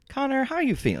Connor, how are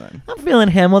you feeling? I'm feeling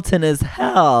Hamilton as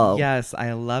hell. Yes,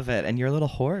 I love it. And you're a little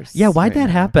hoarse. Yeah, why'd right that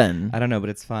now. happen? I don't know, but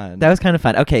it's fun. That was kind of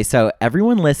fun. Okay, so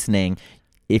everyone listening,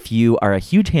 if you are a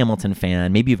huge Hamilton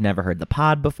fan, maybe you've never heard the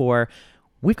pod before,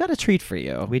 we've got a treat for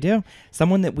you. We do.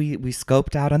 Someone that we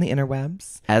scoped out on the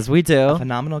interwebs. As we do. A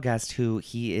phenomenal guest who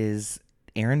he is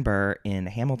Aaron Burr in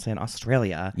Hamilton,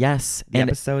 Australia. Yes. The and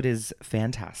episode is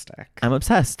fantastic. I'm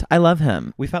obsessed. I love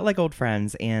him. We felt like old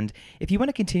friends, and if you want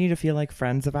to continue to feel like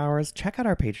friends of ours, check out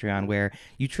our Patreon where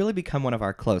you truly become one of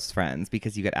our close friends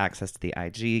because you get access to the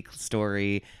IG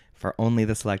story for only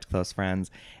the select close friends.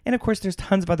 And of course, there's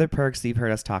tons of other perks that you've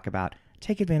heard us talk about.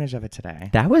 Take advantage of it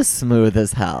today. That was smooth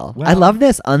as hell. Well, I love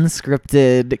this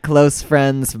unscripted close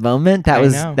friends moment. That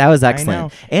was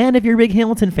excellent. And if you're a big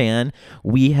Hamilton fan,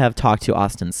 we have talked to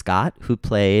Austin Scott, who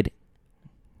played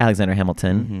Alexander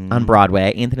Hamilton on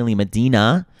Broadway, Anthony Lee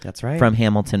Medina. That's right. From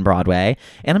Hamilton Broadway.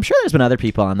 And I'm sure there's been other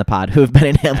people on the pod who have been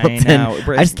in Hamilton.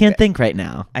 I just can't think right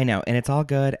now. I know. And it's all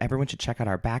good. Everyone should check out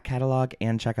our back catalog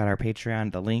and check out our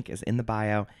Patreon. The link is in the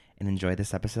bio. And enjoy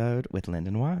this episode with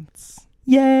Lyndon Watts.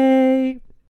 Yay!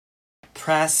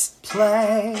 Press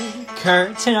play.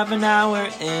 Curtain up an hour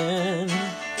in.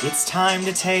 It's time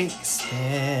to take a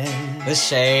spin. The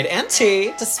shade and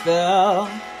tea to spill.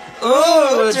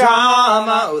 Ooh,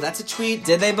 drama. Oh, that's a tweet.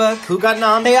 Did they book? Who got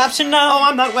nom? The option no. Oh,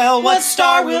 I'm not well. What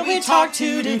star will we talk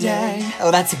to today?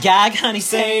 Oh, that's a gag, honey.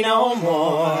 Say no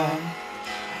more.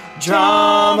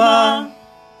 Drama.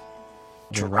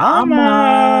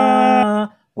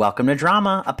 Drama. Welcome to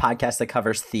Drama, a podcast that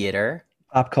covers theater,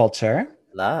 pop culture,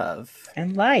 love,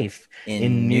 and life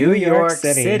in New York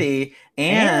City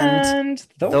and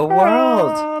the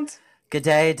world. Good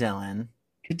day, Dylan.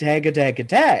 Good day, good day, good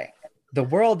day. The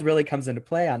world really comes into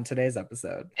play on today's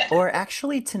episode. Or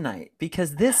actually tonight,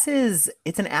 because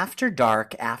it's an after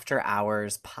dark, after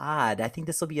hours pod. I think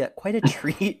this will be quite a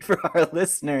treat for our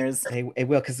listeners. It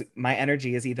will, because my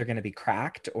energy is either going to be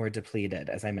cracked or depleted,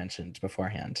 as I mentioned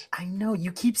beforehand. I know,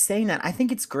 you keep saying that. I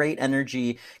think it's great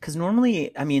energy, because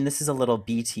normally, I mean, this is a little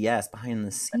BTS, behind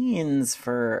the scenes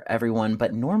for everyone,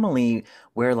 but normally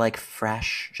we're like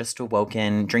fresh, just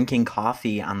awoken, drinking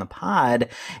coffee on the pod.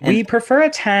 And we prefer a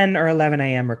 10 or 11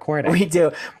 a.m. recording. We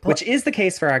do. Which is the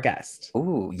case for our guest.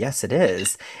 Ooh, yes, it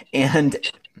is. And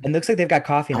it looks like they've got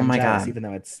coffee and I'm jealous, even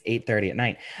though it's 8:30 at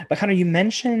night. But Connor, you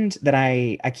mentioned that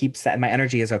I keep saying my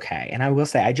energy is okay. And I will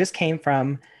say, I just came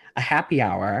from a happy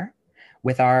hour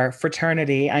with our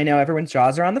fraternity. I know everyone's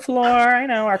jaws are on the floor. I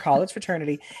know, our college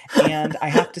fraternity. And I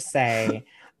have to say,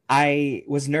 I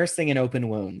was nursing an open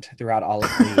wound throughout all of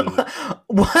the...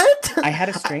 What? I had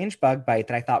a strange bug bite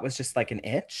that I thought was just like an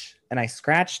itch, and I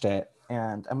scratched it,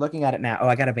 and I'm looking at it now. Oh,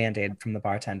 I got a Band-Aid from the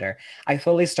bartender. I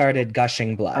fully started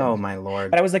gushing blood. Oh, my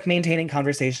Lord. But I was like maintaining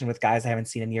conversation with guys I haven't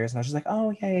seen in years, and I was just like,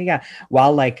 oh, yeah.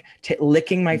 While like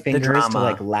licking my fingers to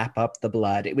like lap up the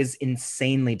blood. It was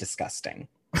insanely disgusting.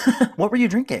 What were you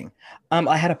drinking?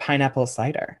 I had a pineapple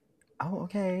cider. Oh,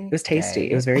 okay. It was tasty.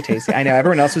 Okay. It was very tasty. I know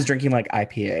everyone else was drinking like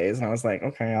IPAs, and I was like,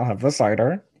 okay, I'll have the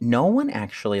cider. No one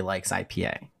actually likes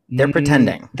IPA. They're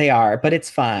pretending. They are, but it's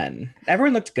fun.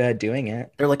 Everyone looked good doing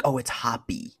it. They're like, oh, it's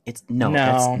hoppy. No,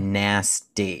 that's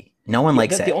nasty. No one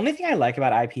likes it. The only thing I like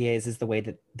about IPAs is the way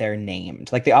that they're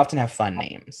named. Like they often have fun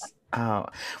names. Oh,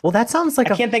 well, that sounds like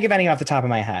I can't think of any off the top of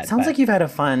my head. Sounds like you've had a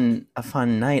fun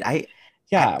night.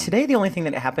 Yeah. Today, the only thing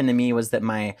that happened to me was that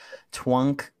my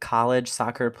twunk college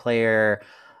soccer player,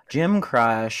 gym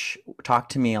crush,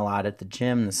 talked to me a lot at the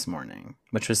gym this morning,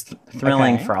 which was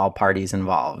thrilling for all parties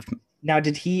involved. Now,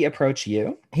 did he approach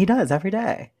you? He does every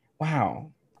day.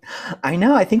 Wow. I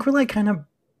know. I think we're like kind of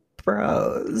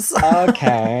bros.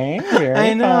 Okay. Very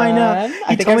I know.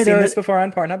 I think I've seen this before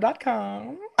on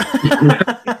Pornhub.com.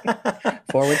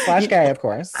 /gay, of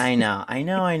course. I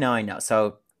know.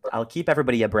 So I'll keep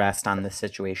everybody abreast on the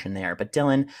situation there. But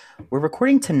Dylan, we're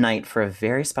recording tonight for a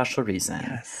very special reason.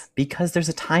 Yes. Because there's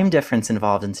a time difference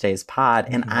involved in today's pod.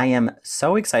 And I am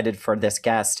so excited for this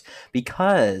guest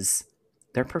because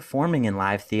they're performing in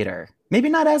live theater. Maybe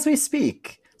not as we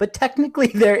speak, but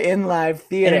technically they're in live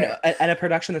theater. And a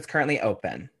production that's currently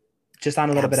open, just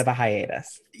on a little bit of a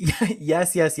hiatus.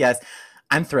 Yes.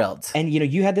 I'm thrilled. And,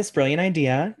 you had this brilliant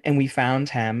idea, and we found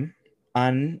him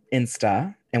on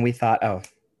Insta, and we thought, oh,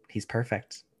 he's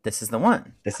perfect. This is the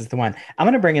one. I'm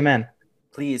going to bring him in.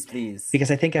 Please.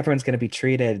 Because I think everyone's going to be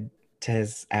treated to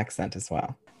his accent as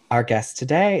well. Our guest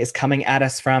today is coming at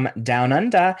us from Down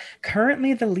Under,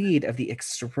 currently the lead of the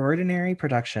extraordinary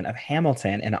production of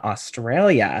Hamilton in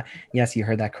Australia. Yes, you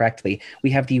heard that correctly. We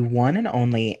have the one and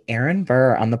only Aaron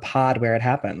Burr on the pod where it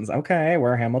happens. Okay,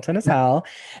 where Hamilton is hell.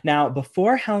 Now,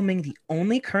 before helming the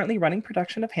only currently running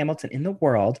production of Hamilton in the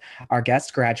world, our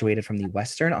guest graduated from the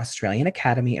Western Australian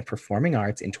Academy of Performing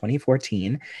Arts in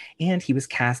 2014, and he was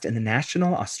cast in the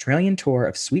National Australian Tour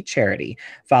of Sweet Charity,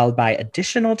 followed by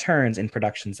additional turns in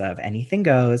productions of Anything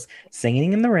Goes,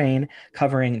 Singing in the Rain,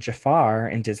 covering Jafar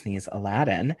in Disney's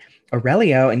Aladdin,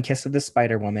 Aurelio in Kiss of the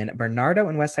Spider Woman, Bernardo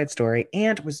in West Side Story,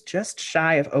 and was just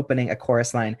shy of opening a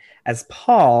chorus line as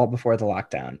Paul before the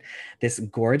lockdown. This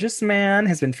gorgeous man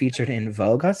has been featured in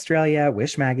Vogue Australia,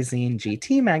 Wish Magazine,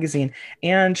 GT Magazine,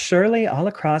 and surely all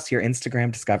across your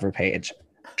Instagram Discover page.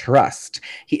 Trust.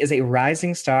 He is a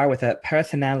rising star with a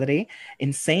personality,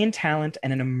 insane talent,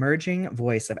 and an emerging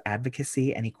voice of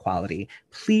advocacy and equality.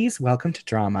 Please welcome to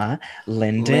drama,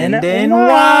 Lyndon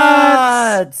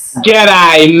Watts.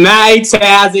 G'day, mate.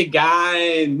 How's it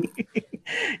going?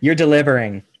 You're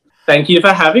delivering. Thank you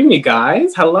for having me,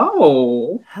 guys.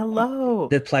 Hello. Hello.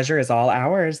 The pleasure is all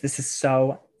ours. This is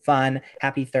so fun.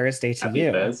 Happy Thursday to you.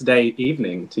 Happy Thursday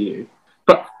evening to you.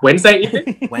 Wednesday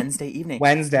evening? Wednesday evening.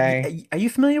 Wednesday. Are you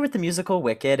familiar with the musical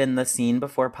Wicked and the scene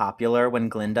before Popular when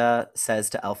Glinda says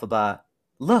to Elphaba,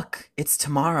 "Look, it's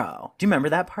tomorrow"? Do you remember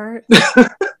that part?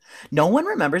 No one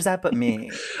remembers that but me.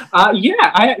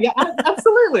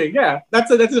 Absolutely. Yeah.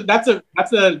 That's a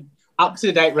up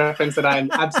to date reference that I'm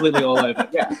absolutely all over.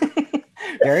 Yeah.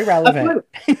 Very relevant.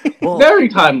 Well, very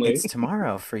timely. It's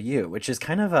tomorrow for you, which is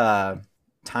kind of a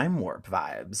time warp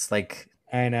vibes. Like,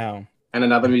 I know. And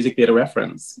another music theater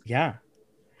reference. Yeah.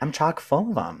 I'm chock full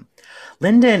of them.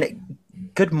 Lyndon,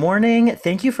 good morning.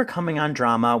 Thank you for coming on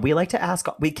Drama. We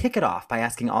kick it off by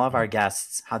asking all of our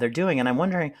guests how they're doing. And I'm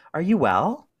wondering, are you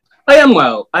well? I am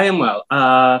well.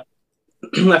 I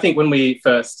think when we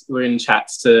first were in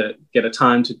chats to get a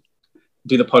time to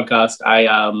do the podcast,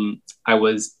 I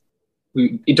was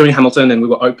doing Hamilton and we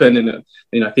were open and,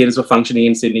 theatres were functioning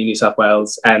in Sydney, New South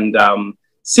Wales. And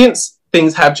since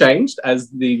things have changed, as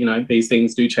these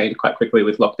things do change quite quickly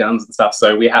with lockdowns and stuff.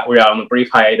 So we are on a brief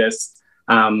hiatus,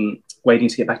 waiting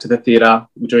to get back to the theatre.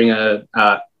 We're doing a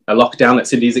lockdown that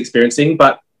Sydney's experiencing.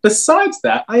 But besides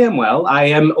that, I am well. I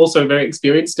am also very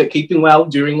experienced at keeping well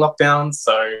during lockdowns.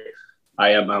 So I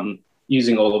am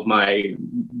using all of my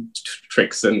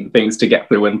tricks and things to get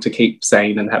through and to keep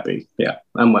sane and happy. Yeah,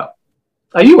 I'm well.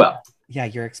 Are you well? Yeah,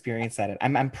 you're experienced at it.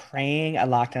 I'm praying a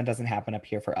lockdown doesn't happen up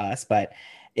here for us, but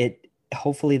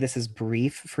hopefully this is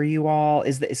brief for you all.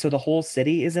 So the whole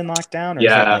city is in lockdown, or is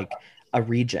it like a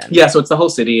region? Yeah, so it's the whole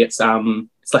city. It's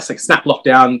like snap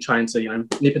lockdown, trying to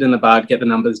nip it in the bud, get the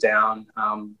numbers down.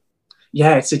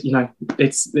 It's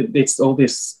all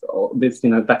this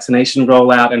vaccination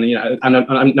rollout, and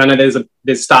I know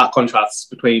there's stark contrasts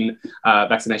between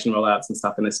vaccination rollouts and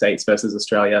stuff in the States versus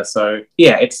Australia. So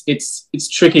yeah, it's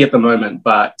tricky at the moment,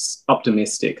 but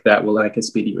optimistic that we'll make a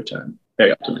speedy return.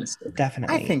 Very optimistic.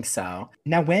 Definitely. I think so.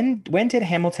 Now, when did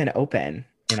Hamilton open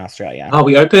in Australia? Oh,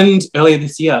 we opened earlier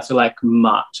this year, so like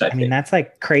March, I think. I mean, that's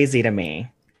like crazy to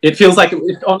me. It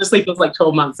honestly feels like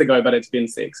 12 months ago, but it's been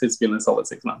 6. It's been a solid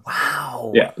 6 months.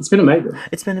 Wow. Yeah, it's been amazing.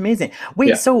 It's been amazing.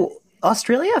 Wait, so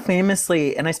Australia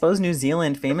famously, and I suppose New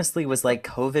Zealand famously, was like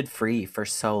COVID free for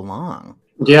so long.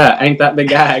 Yeah, ain't that the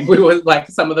gag? We were like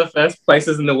some of the first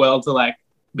places in the world to like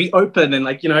be open and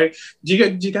like, do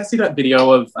you guys see that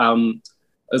video of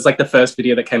it was like the first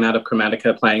video that came out of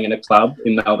Chromatica playing in a club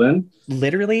in Melbourne?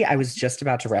 Literally, I was just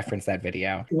about to reference that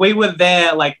video. We were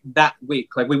there like that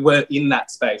week. Like we were in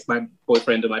that space. My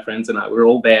boyfriend and my friends and I, we were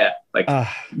all there like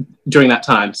during that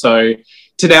time. So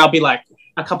to now be like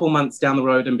a couple months down the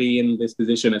road and be in this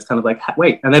position, it's kind of like,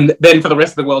 wait. And then for the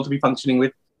rest of the world to be functioning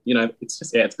with, it's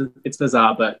just, it's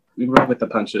bizarre, but we roll with the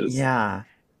punches. Yeah,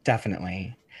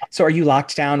 definitely. So are you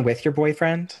locked down with your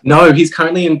boyfriend? No, he's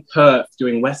currently in Perth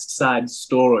doing West Side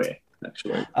Story,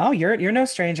 actually. Oh, you're no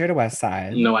stranger to West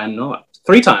Side. No, I'm not.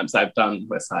 3 times I've done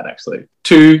West Side, actually.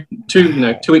 Two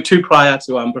prior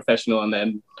to Unprofessional and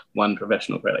then 1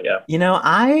 professional credit, yeah.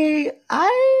 I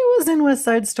was in West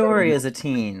Side Story as a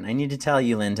teen. I need to tell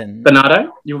you, Lyndon.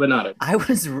 Bernardo? You were Bernardo. I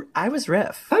was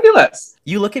Riff. Fabulous.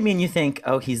 You look at me and you think,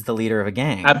 oh, he's the leader of a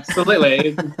gang.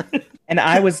 Absolutely. And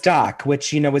I was Doc,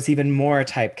 which, was even more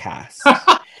typecast.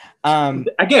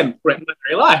 Again, written in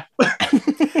real life.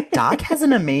 Doc has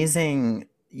an amazing,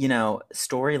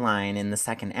 storyline in the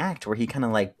second act where he kind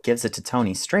of like gives it to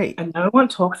Tony straight. And no one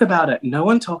talks about it.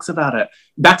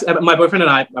 Back to, my boyfriend and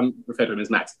I, refer to him as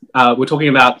Max, we're talking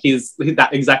about that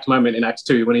exact moment in Act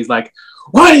 2 when he's like,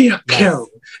 "Why do you kill?"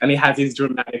 And he has his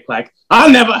dramatic like,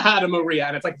 "I never had a Maria,"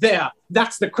 and it's like,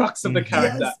 that's the crux of the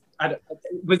character. Yes.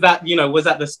 Was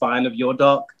that the spine of your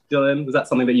doc, Dylan? Was that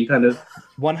something that you kind of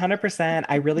 100%?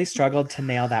 I really struggled to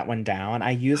nail that one down.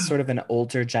 I used sort of an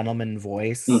older gentleman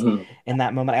voice in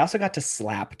that moment. I also got to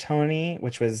slap Tony,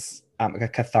 which was a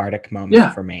cathartic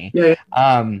moment for me.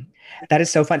 That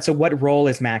is so fun. So what role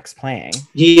is Max playing?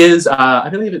 He is, I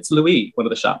believe it's Louis, one of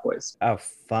the Sharp Boys. Oh,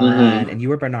 fun. And you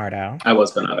were Bernardo. I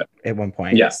was Bernardo. At one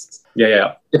point. Yes.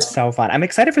 Yeah. It's so fun. I'm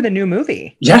excited for the new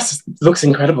movie. Yes, it looks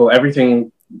incredible.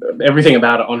 Everything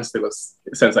about it honestly looks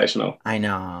sensational. I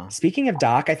know. Speaking of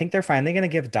Doc, I think they're finally going to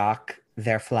give Doc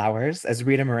their flowers, as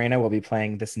Rita Moreno will be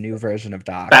playing this new version of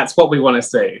Doc. That's what we want to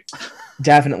see.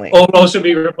 Definitely. All roles should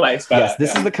be replaced by Yes,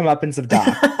 this is the comeuppance of Doc.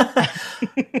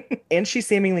 And she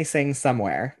seemingly sings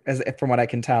somewhere, from what I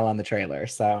can tell on the trailer.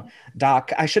 So,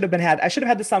 Doc, I should have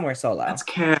had the somewhere solo. That's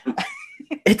camp.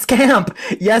 It's camp.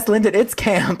 Yes, Lyndon, it's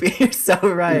camp. You're so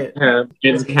right. Yeah,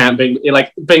 it's camp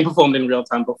being performed in real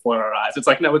time before our eyes. It's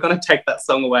like, no, we're going to take that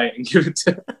song away and give it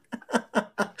to...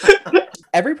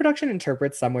 Every production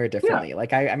interprets somewhere differently. Yeah.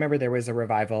 Like I remember there was a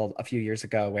revival a few years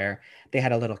ago where they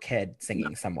had a little kid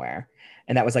singing somewhere,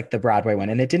 and that was like the Broadway one,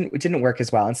 and it didn't work as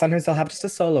well. And sometimes they'll have just a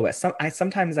soloist.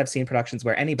 Sometimes I've seen productions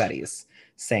where anybody's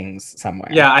sings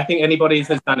somewhere. Yeah, I think anybody's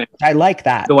has done it. I like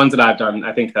that. The ones that I've done,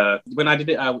 I think when I did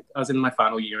it, I was in my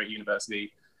final year at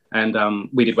university, and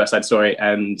we did West Side Story,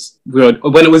 and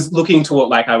when it was looking toward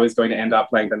like I was going to end up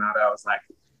playing Bernardo, I was like,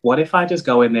 what if I just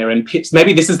go in there and pitch?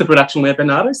 Maybe this is the production where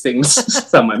Bernardo sings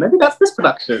somewhere. Maybe that's this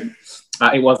production.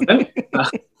 It wasn't.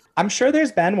 I'm sure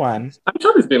there's been one. I'm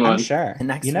sure there's been one. I'm sure.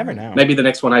 You never know. Maybe the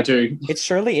next one I do. It's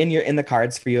surely in the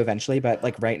cards for you eventually, but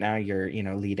like right now you're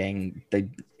leading the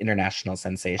international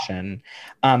sensation.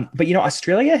 But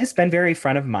Australia has been very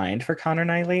front of mind for Connor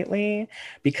and I lately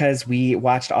because we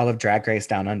watched all of Drag Race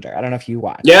Down Under. I don't know if you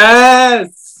watched.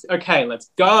 Yes. Okay,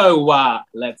 let's go.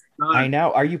 Let's go. I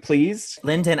know. Are you pleased?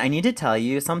 Lyndon, I need to tell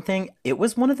you something. It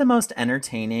was one of the most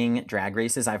entertaining drag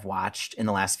races I've watched in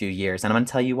the last few years, and I'm going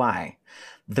to tell you why.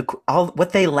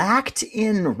 What they lacked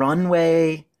in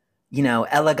runway,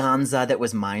 eleganza that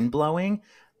was mind-blowing,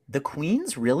 the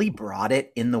queens really brought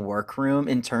it in the workroom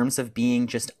in terms of being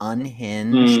just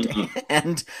unhinged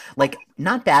and like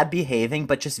not bad behaving,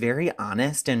 but just very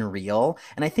honest and real.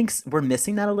 And I think we're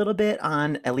missing that a little bit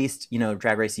on at least,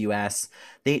 Drag Race US.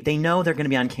 They know they're going to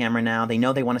be on camera now. They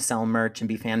know they want to sell merch and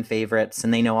be fan favorites,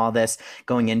 and they know all this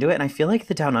going into it. And I feel like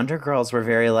the Down Under girls were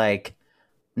very like,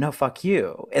 no, fuck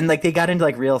you. And like they got into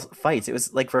like real fights. It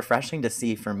was like refreshing to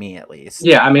see, for me at least.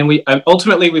 Yeah, I mean, we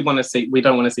ultimately we don't want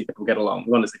to see people get along.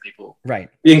 We want to see people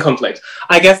in conflict.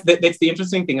 I guess that's the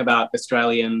interesting thing about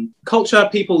Australian culture,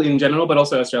 people in general, but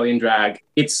also Australian drag.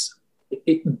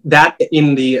 That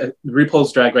in the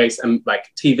RuPaul's Drag Race and like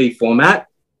TV format,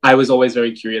 I was always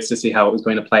very curious to see how it was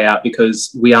going to play out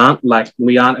because we aren't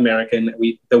American.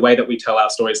 The way that we tell our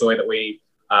stories, the way that we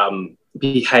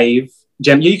behave.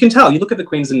 You can tell. You look at the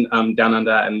queens in Down Under,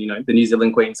 and the New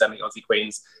Zealand queens and the Aussie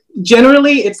queens.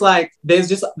 Generally, it's like there's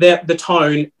just the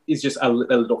tone is just a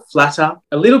little flatter,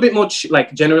 a little bit more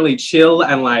generally chill,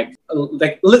 and like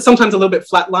sometimes a little bit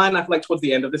flatline. I feel like towards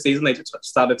the end of the season, they just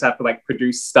started to have to like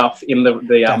produce stuff in the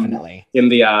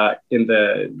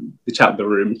chat of the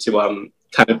room to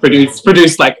kind of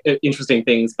produce like interesting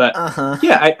things. But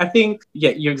I think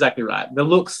you're exactly right. The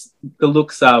looks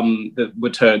that were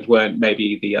turned weren't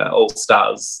maybe the All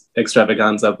Stars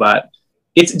extravaganza, but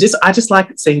I just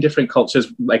like seeing different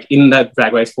cultures like in that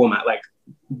Drag Race format, like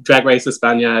Drag Race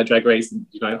España, Drag Race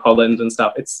Holland and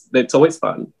stuff. It's always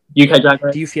fun. UK Drag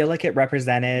Race. Do you feel like it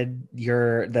represented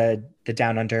the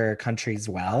Down Under countries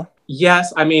well?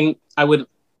 Yes, I mean I would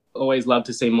always love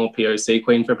to see more POC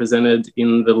queens represented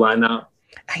in the lineup.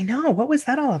 I know. What was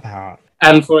that all about?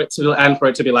 And for it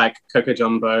to be like Coco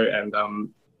Jumbo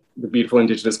and the beautiful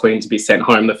Indigenous queen to be sent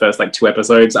home the first like 2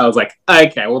 episodes, I was like,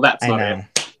 okay, well that's not it.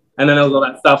 And then there was all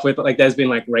that stuff with like there's been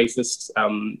like racist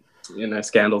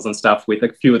scandals and stuff with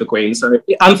a few of the queens. So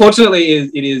unfortunately,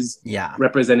 it is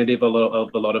representative of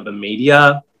a lot of the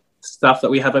media stuff that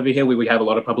we have over here. We have a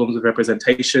lot of problems with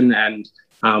representation and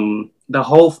the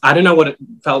whole. I don't know what it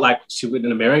felt like with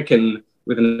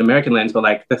an American lens, but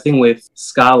like the thing with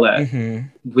Scarlett,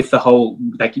 with the whole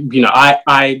like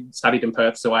I studied in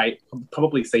Perth, so I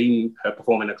probably seen her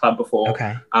perform in a club before.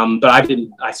 Okay. But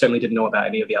I certainly didn't know about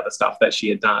any of the other stuff that she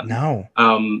had done. No.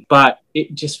 But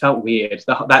it just felt weird.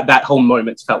 That whole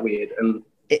moment felt weird, and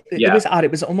it was odd.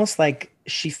 It was almost like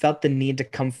she felt the need to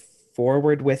come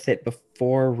forward with it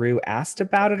before Rue asked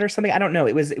about it or something. I don't know.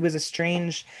 It was a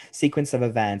strange sequence of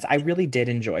events. I really did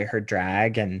enjoy her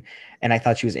drag, and I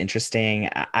thought she was interesting.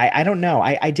 I don't know.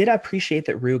 I did appreciate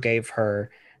that Rue gave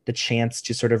her the chance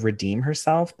to sort of redeem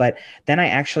herself, but then I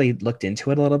actually looked into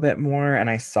it a little bit more, and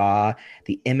I saw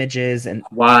the images, and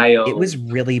wild. It was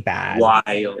really bad.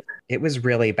 Wild. It was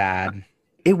really bad.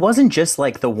 It wasn't just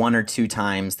like the 1 or 2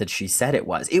 times that she said it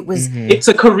was. It was. Mhm. It's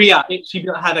a career. She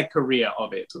had a career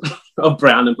of it, of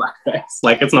brown and blackface.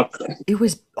 Like, it's not good. It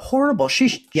was horrible.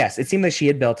 Yes, it seemed like she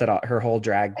had built it all, her whole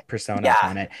drag persona Yeah.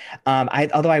 on it.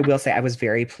 Although I will say I was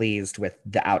very pleased with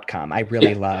the outcome. I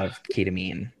really loved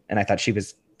Ketamine, and I thought she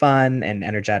was fun and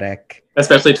energetic.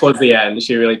 Especially towards the end,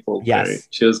 she really pulled Yes. through.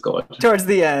 She was good. Towards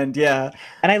the end, yeah.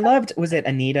 And I loved, was it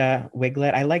Anita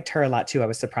Wiglet? I liked her a lot too. I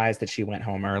was surprised that she went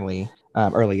home earlier.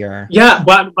 Yeah,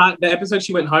 but the episode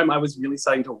she went home, I was really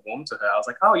starting to warm to her. I was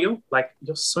like, oh,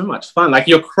 you're so much fun. Like,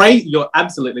 you're crazy. You're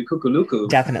absolutely cuckoo-luckoo.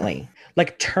 Definitely.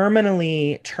 Like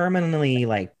terminally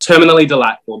like Terminally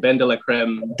delightful. Ben de la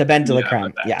Creme. the Ben de la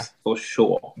Creme. Yeah. For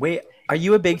sure. Wait, are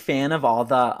you a big fan of all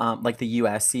the like the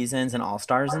US seasons and All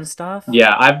Stars and stuff?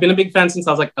 Yeah, I've been a big fan since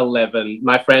I was like 11.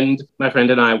 My friend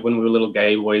and I, when we were little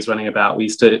gay boys running about, we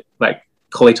used to like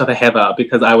call each other Heather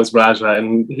because I was Raja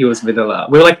and he was Vanilla.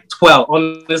 We were like 12,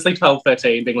 honestly 12,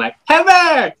 13, being like,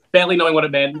 Heather! Barely knowing what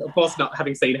it meant. Of course, not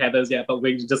having seen Heathers yet, but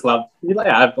we just loved,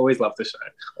 I've always loved the show.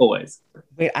 Always.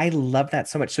 Wait, I love that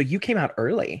so much. So you came out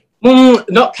early.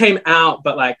 Not came out,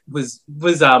 but like was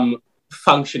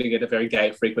functioning at a very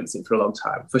gay frequency for a long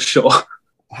time, for sure.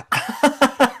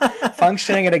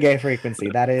 Functioning at a gay frequency.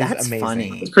 That's amazing.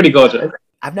 Funny. It's pretty gorgeous.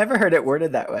 I've never heard it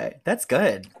worded that way. That's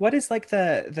good. What is like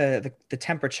the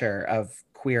temperature of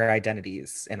queer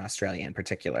identities in Australia in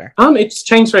particular? It's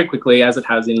changed very quickly, as it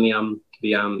has in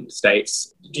the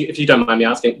States. If you don't mind me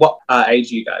asking, what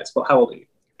age are you guys? How old are you?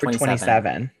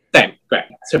 27. Same, great.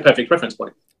 So perfect reference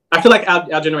point. I feel like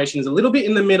our generation is a little bit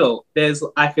in the middle.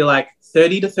 I feel like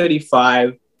 30 to 35,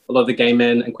 a lot of the gay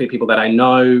men and queer people that I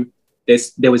know,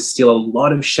 there was still a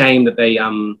lot of shame that they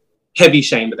heavy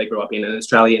shame that they grew up in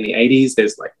Australia in the 80s.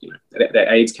 There's like, the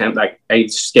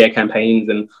AIDS scare campaigns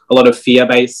and a lot of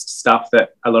fear-based stuff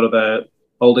that a lot of the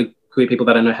older queer people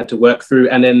that I know had to work through.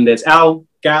 And then there's our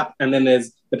gap, and then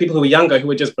there's the people who are younger who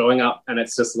are just growing up, and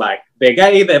it's just like they're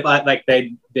gay,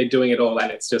 they're doing it all, and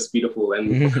it's just beautiful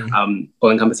and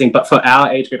all encompassing. But for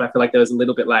our age group, I feel like there was a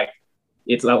little bit like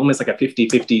it's almost like a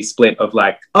 50-50 split of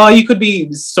like, oh, you could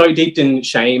be so deep in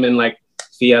shame and like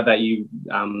fear that you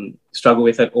struggle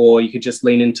with it, or you could just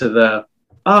lean into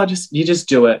you just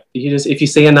do it. If you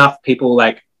see enough people,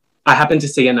 like I happen to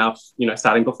see enough,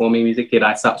 starting performing music theatre,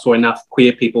 I saw enough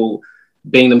queer people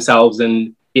being themselves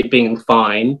and it being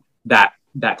fine, that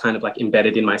kind of like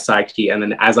embedded in my psyche. And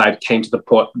then as I came to the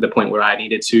point where I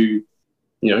needed to,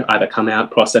 either come out,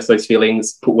 process those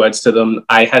feelings, put words to them,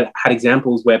 I had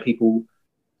examples where people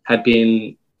had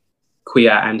been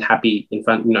queer and happy in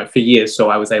front, for years. So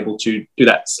I was able to do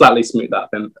that slightly smooth up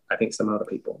than I think some other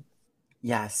people.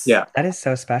 Yes. Yeah. That is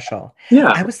so special.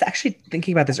 Yeah. I was actually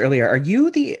thinking about this earlier. Are you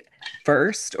the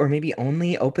first or maybe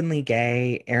only openly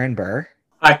gay Aaron Burr?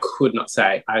 I could not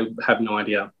say. I have no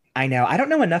idea. I know. I don't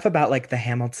know enough about like the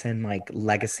Hamilton like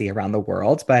legacy around the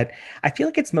world, but I feel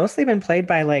like it's mostly been played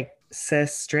by like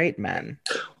cis straight men.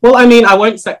 Well, I mean, I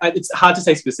won't say, it's hard to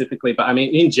say specifically, but I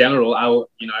mean, in general,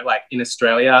 like in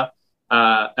Australia,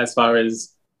 as far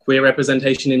as queer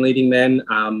representation in leading men,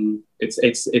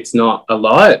 it's not a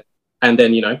lot. And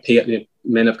then,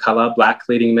 men of color, black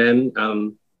leading men,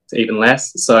 it's even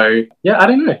less. So yeah, I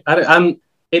don't know.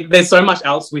 There's so much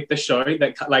else with the show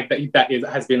that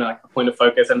has been like a point of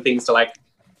focus and things to like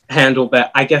handle, but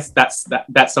I guess that's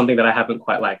something that I haven't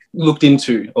quite like looked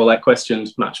into or like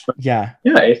questioned much. But yeah,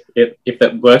 if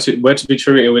that were to be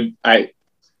true,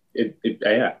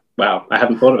 yeah. Wow, I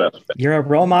haven't thought of it. You're a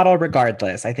role model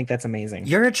regardless. I think that's amazing.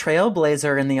 You're a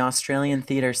trailblazer in the Australian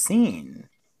theatre scene.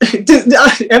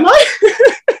 Am I?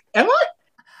 Am I?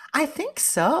 I think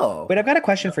so. But I've got a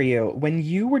question for you. When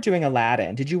you were doing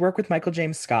Aladdin, did you work with Michael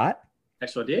James Scott? I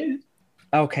sure did.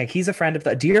 Okay, he's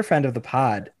a dear friend of the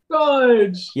pod.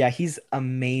 God. Yeah, he's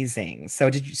amazing. So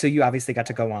you obviously got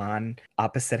to go on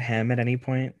opposite him at any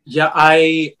point? Yeah,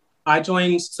 I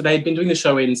joined. So they'd been doing the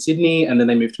show in Sydney, and then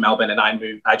they moved to Melbourne, and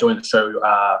I joined the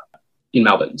show in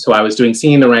Melbourne. So I was doing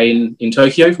Singing in the Rain in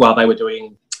Tokyo while they were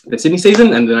doing the Sydney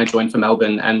season, and then I joined for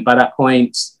Melbourne. And by that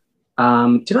point,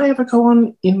 did I ever go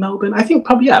on in Melbourne? I think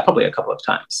probably a couple of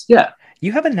times. Yeah.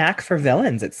 You have a knack for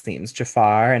villains, it seems,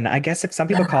 Jafar. And I guess if some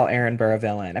people call Aaron Burr a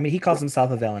villain, I mean, he calls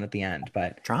himself a villain at the end,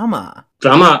 but drama,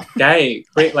 gay,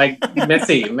 like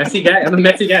messy gay. I'm a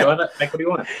messy gay. What do you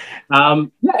want?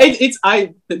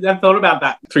 I've thought about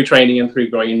that through training and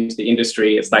through growing into the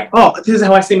industry. It's like, oh, this is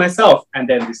how I see myself, and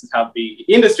then this is how the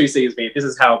industry sees me. This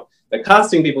is how the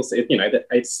casting people see it. You know, that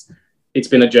it's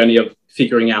been a journey of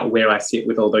figuring out where I sit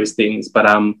with all those things. But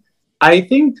I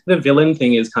think the villain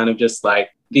thing is kind of just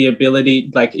like the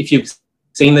ability, like if you've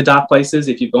seen the dark places,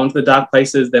 if you've gone to the dark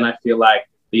places, then I feel like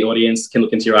the audience can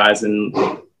look into your eyes and,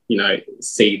 you know,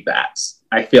 see that.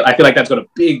 I feel like that's got a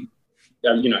big,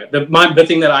 the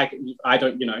thing that I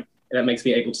don't, you know, that makes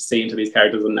me able to see into these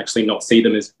characters and actually not see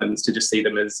them as villains, to just see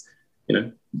them as, you know,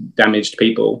 damaged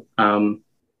people.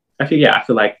 I feel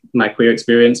like my queer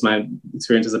experience, my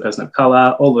experience as a person of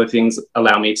color, all the things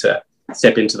allow me to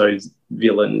step into those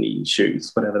villainy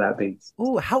shoes, whatever that means.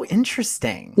 Oh, how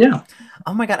interesting. Yeah.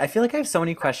 Oh my God. I feel like I have so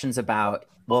many questions about,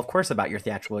 well, of course, about your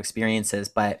theatrical experiences,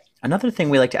 but another thing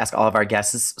we like to ask all of our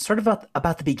guests is sort of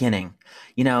about the beginning.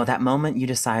 You know, that moment you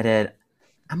decided,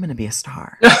 I'm going to be a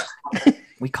star.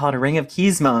 We call it a Ring of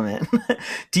Keys moment.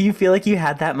 Do you feel like you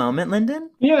had that moment, Lyndon?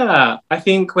 Yeah. I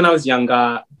think when I was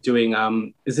younger,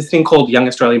 doing, is this thing called Young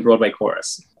Australian Broadway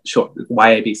Chorus, short,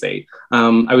 YABC.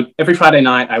 Every Friday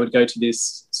night, I would go to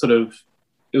this sort of,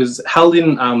 it was held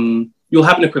in, you will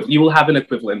have an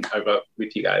equivalent over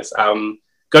with you guys.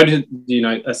 Go to, you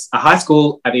know, a high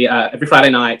school at the, every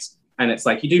Friday night, and it's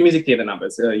like, you do music theatre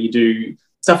numbers, you do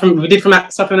stuff from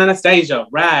Anastasia,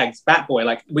 Rags, Bat Boy,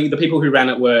 like the people who ran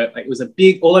it were, like, it was a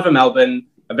big, all over Melbourne,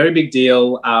 a very big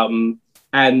deal.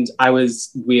 And I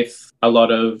was with a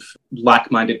lot of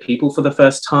like-minded people for the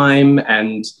first time,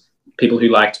 and people who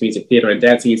liked music theatre and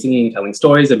dancing and singing and telling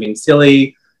stories and being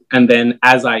silly. And then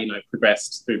as I, you know,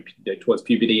 progressed through towards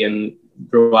puberty and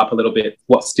grew up a little bit,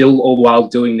 still all the while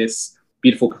doing this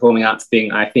beautiful performing arts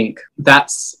thing, I think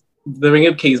that's the Ring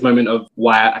of Keys moment of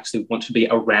why I actually want to be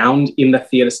around in the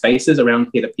theatre spaces, around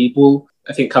theatre people.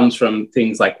 I think comes from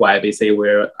things like YABC,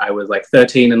 where I was like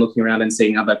 13 and looking around and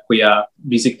seeing other queer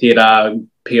music theatre,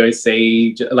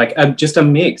 POC, like just a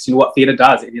mix. You know what theatre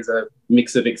does? It is a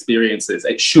mix of experiences.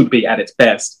 It should be at its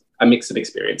best a mix of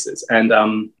experiences. And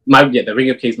the Ring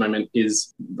of Keys moment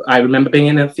is, I remember being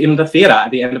in the theatre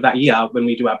at the end of that year when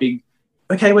we do our big,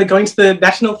 okay, we're going to the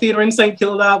National Theatre in St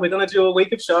Kilda. We're going to do a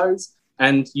week of shows.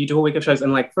 And you do a week of shows,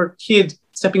 and like for a kid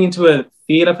stepping into a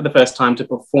theatre for the first time to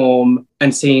perform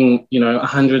and seeing, you know,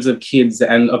 hundreds of kids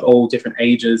and of all different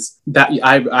ages, that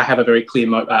I have a very clear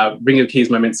Ring of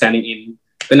Keys moment standing in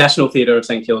the National Theatre of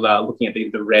St Kilda, looking at the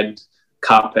red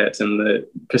carpet and the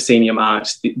proscenium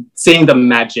arch, seeing the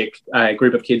magic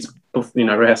group of kids, you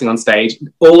know, rehearsing on stage,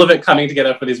 all of it coming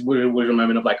together for this weird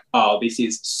moment of like, oh, this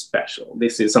is special.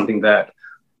 This is something that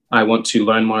I want to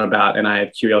learn more about and I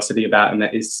have curiosity about, and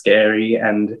that is scary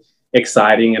and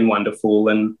exciting and wonderful.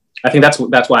 And I think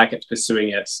that's why I kept pursuing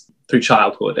it through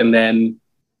childhood. And then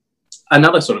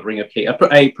another sort of Ring of Keys,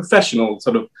 a professional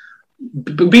sort of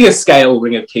bigger scale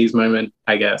Ring of Keys moment,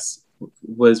 I guess,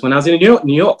 was when I was in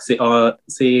New York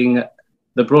seeing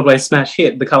the Broadway smash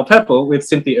hit The Color Purple with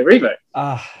Cynthia Erivo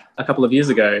a couple of years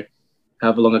ago.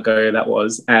 However long ago that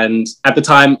was. And at the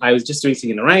time I was just doing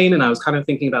Singing in the Rain, and I was kind of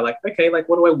thinking about like, okay, like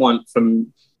what do I want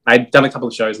from, I'd done a couple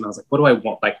of shows and I was like, what do I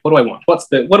want? Like, what do I want? What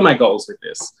are my goals with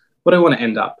this? What do I want to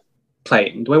end up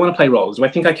playing? Do I want to play roles? Do I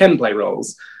think I can play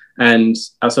roles? And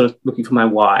I was sort of looking for my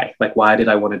why. Like, why did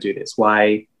I want to do this?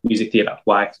 Why music theatre?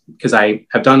 Why? Because I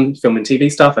have done film and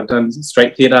TV stuff. I've done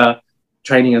straight theatre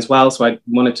training as well. So I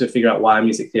wanted to figure out why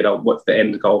music theatre, what's the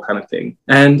end goal kind of thing.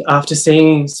 And after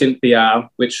seeing Cynthia,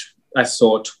 which I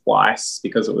saw twice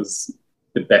because it was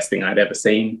the best thing I'd ever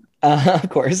seen. Of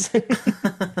course.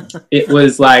 It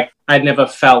was like, I'd never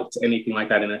felt anything like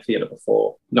that in a theatre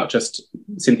before. Not just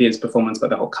Cynthia's performance, but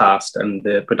the whole cast and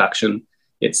the production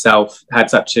itself had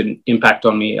such an impact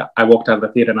on me. I walked out of the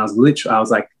theatre and I was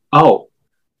like, oh,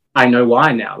 I know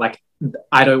why now. Like,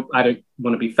 I don't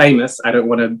want to be famous. I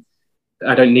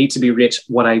don't need to be rich.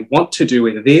 What I want to do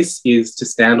with this is to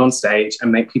stand on stage and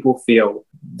make people feel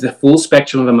the full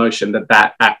spectrum of emotion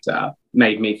that actor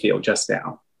made me feel just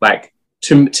now. Like,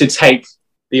 to take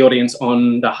the audience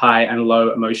on the high and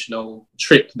low emotional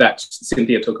trip that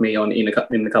Cynthia took me on in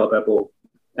The Color Purple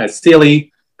as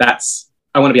Celie.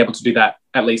 I want to be able to do that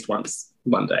at least once,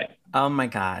 one day. Oh my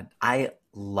God. I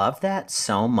love that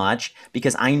so much,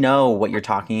 because I know what you're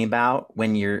talking about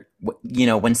when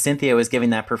when Cynthia was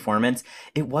giving that performance.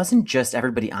 It wasn't just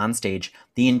everybody on stage.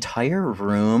 The entire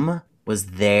room was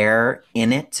there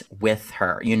in it with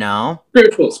her, you know?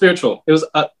 Spiritual. It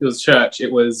was church.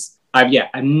 It was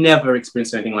I never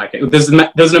experienced anything like it. There's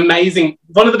an amazing,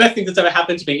 one of the best things that's ever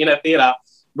happened to me in a theatre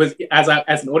was as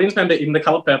an audience member in The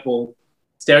Colour Purple,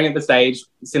 staring at the stage,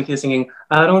 Cynthia singing,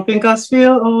 I don't think I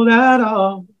feel old at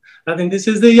all. I think this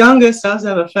is the youngest I've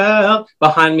ever felt.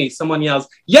 Behind me, someone yells,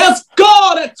 yes,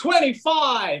 God, at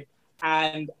 25!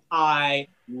 And I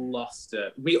lost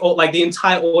it. We all, like the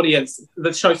entire audience,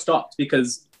 the show stopped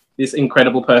because this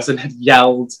incredible person had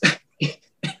yelled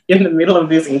in the middle of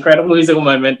this incredible musical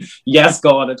moment, yes,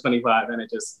 God, at 25. And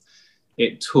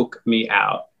it took me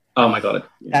out. Oh my God.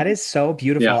 That is so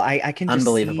beautiful. Yeah. I can just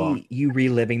see you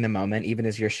reliving the moment even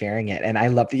as you're sharing it. And I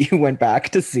love that you went back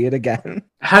to see it again.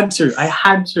 I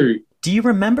had to. Do you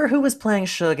remember who was playing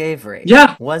Shug Avery?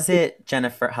 Yeah. Was it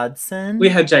Jennifer Hudson? We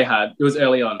had J Hud. It was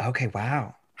early on. Okay,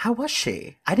 wow. How was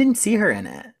she? I didn't see her in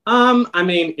it. I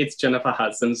mean, it's Jennifer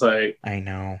Hudson, so I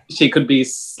know she could be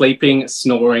sleeping,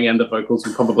 snoring, and the vocals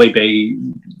would probably be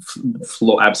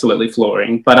absolutely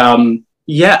flooring. But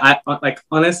yeah,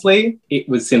 honestly, it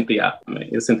was Cynthia. I mean,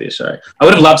 it was Cynthia's show. I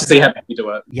would have loved to see her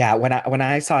do it. Yeah, when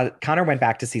I saw it, Connor went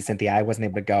back to see Cynthia. I wasn't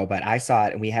able to go, but I saw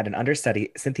it, and we had an understudy.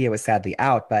 Cynthia was sadly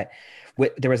out, but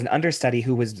there was an understudy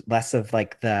who was less of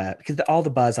like because all the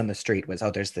buzz on the street was, oh,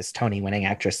 there's this Tony-winning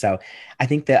actress. So I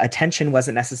think the attention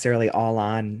wasn't necessarily all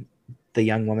on the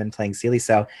young woman playing Celie.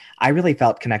 So I really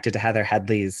felt connected to Heather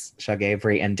Headley's Shug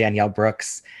Avery, and Danielle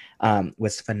Brooks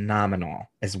was phenomenal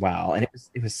as well. And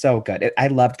it was so good. I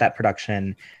loved that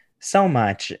production so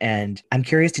much. And I'm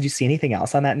curious, did you see anything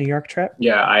else on that New York trip?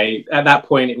 Yeah, at that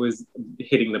point, it was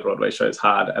hitting the Broadway shows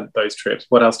hard at those trips.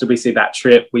 What else did we see that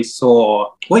trip? We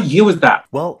saw, what year was that?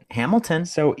 Well, Hamilton.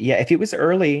 So yeah, if it was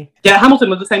early. Yeah,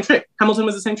 Hamilton was the same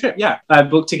trip. Yeah. I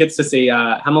booked tickets to see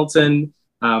Hamilton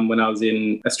when I was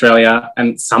in Australia,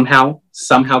 and somehow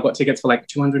got tickets for like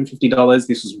 $250.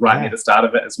 This was right near the start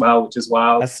of it as well, which is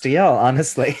wild. A steal,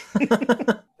 honestly.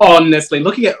 Honestly,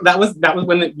 looking at that was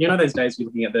when those days you're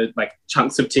looking at the like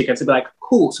chunks of tickets and be like,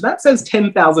 cool, so that says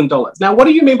 $10,000. Now, what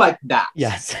do you mean by that?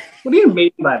 Yes. What do you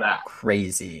mean by that?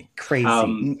 Crazy.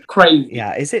 Crazy.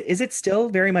 Yeah. Is it still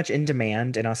very much in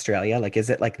demand in Australia? Like,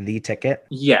 is it like the ticket?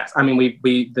 Yes. I mean,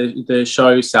 the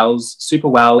show sells super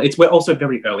well. We're also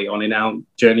very early on in our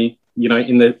journey.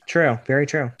 True, very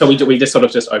true. So we just sort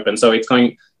of just opened. So it's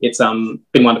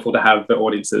been wonderful to have the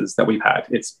audiences that we've had.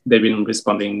 They've been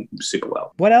responding super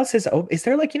well. What else is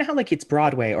there, like, how like it's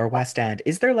Broadway or West End?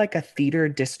 Is there like a theater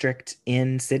district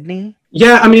in Sydney?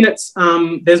 Yeah, I mean it's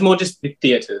there's more just the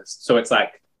theaters. So it's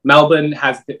like Melbourne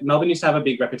used to have a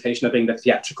big reputation of being the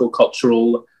theatrical,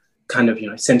 cultural kind of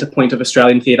center point of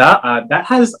Australian theatre. That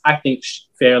has, I think,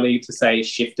 fairly to say,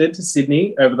 shifted to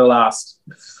Sydney over the last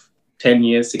 10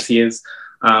 years, 6 years.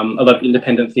 A lot of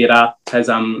independent theatre has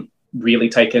really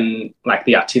taken like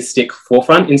the artistic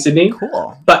forefront in Sydney.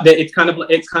 Cool. But it's kind of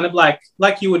like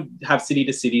you would have city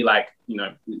to city, like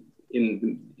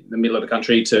in the middle of the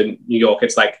country to New York.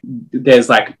 It's like there's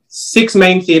like 6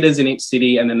 main theatres in each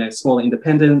city, and then there's smaller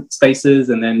independent spaces,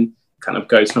 and then kind of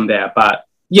goes from there. But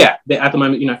yeah, at the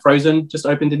moment, Frozen just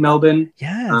opened in Melbourne.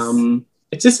 Yes.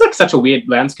 It's just like such a weird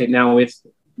landscape now with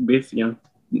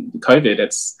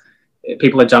COVID.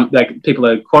 People are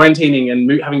quarantining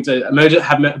and having to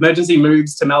have emergency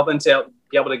moves to Melbourne to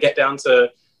be able to get down to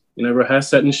rehearse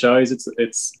certain shows.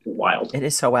 It's wild. It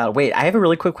is so wild. Wait, I have a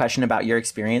really quick question about your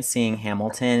experience seeing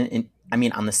Hamilton.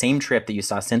 On the same trip that you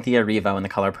saw Cynthia Erivo in The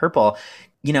Colour Purple,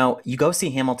 you go see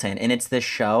Hamilton, and it's this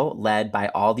show led by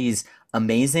all these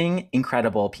amazing,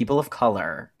 incredible people of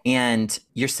color. And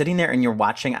you're sitting there and you're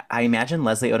watching, I imagine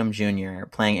Leslie Odom Jr.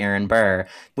 playing Aaron Burr.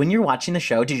 When you're watching the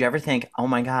show, did you ever think, oh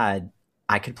my God,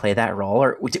 I could play that role?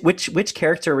 Or which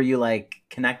character were you like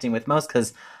connecting with most?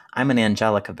 Because I'm an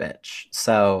Angelica bitch.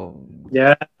 So.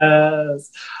 Yes. For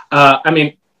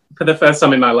the first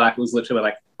time in my life, it was literally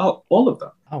like, oh, all of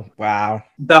them. Oh, wow.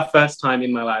 The first time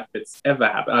in my life it's ever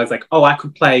happened. I was like, oh, I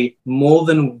could play more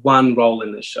than one role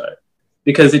in this show.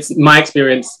 Because it's my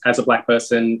experience as a Black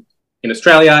person in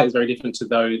Australia is very different to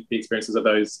the experiences of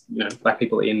those Black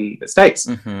people in the States.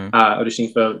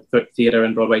 Auditioning for theatre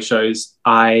and Broadway shows.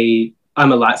 I'm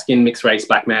a light-skinned mixed race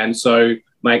Black man, so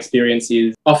my experience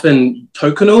is often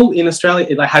tokenal in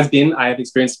Australia. I have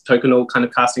experienced tokenal kind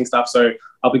of casting stuff. So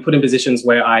I'll be put in positions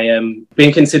where I am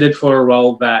being considered for a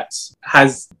role that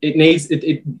needs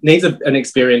an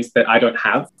experience that I don't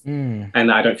have,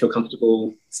 and I don't feel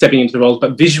comfortable stepping into the roles.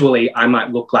 But visually, I might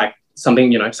look like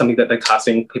something that the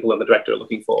casting people and the director are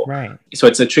looking for. Right. So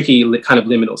it's a tricky kind of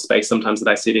liminal space sometimes that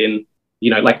I sit in.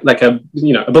 Like a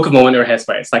Book of Mormon or a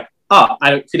Hairspray. It's like, I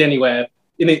don't fit anywhere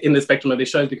in the spectrum of these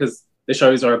shows because the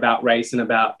shows are about race and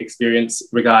about experience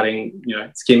regarding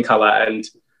skin color and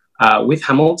with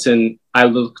Hamilton, I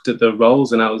looked at the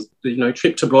roles and I was,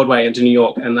 trip to Broadway and to New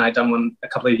York, and I'd done one a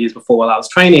couple of years before while I was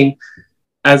training.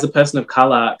 As a person of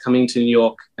color coming to New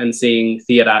York and seeing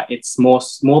theater, it's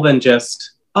more than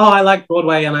just, oh, I like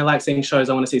Broadway and I like seeing shows,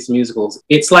 I want to see some musicals.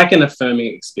 It's like an affirming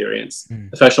experience.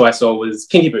 The first show I saw was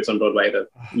Kinky Boots on Broadway the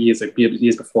years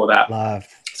before that. Love.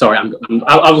 Sorry,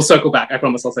 I will circle back. I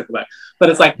promise I'll circle back. But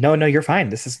it's like... No, you're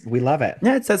fine. We love it.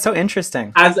 Yeah, it's so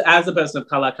interesting. As a person of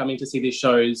color coming to see these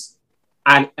shows,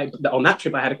 and on that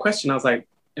trip I had a question. I was like,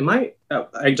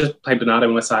 I just played Bernardo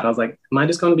on my side. I was like, am I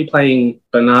just going to be playing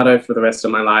Bernardo for the rest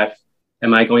of my life?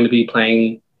 Am I going to be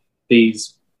playing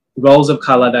these roles of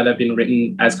color that have been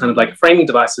written as kind of like framing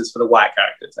devices for the white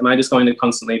characters? Am I just going to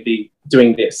constantly be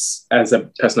doing this as a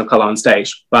person of color on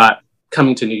stage? But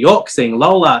coming to New York, seeing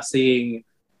Lola, seeing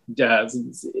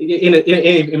in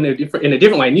a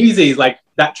different way, Newsies, like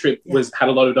that trip had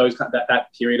a lot of those that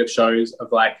period of shows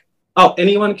of like, oh,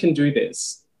 anyone can do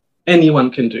this.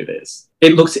 Anyone can do this.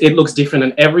 It looks different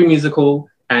in every musical,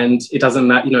 and it doesn't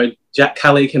matter. Jack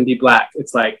Kelly can be black.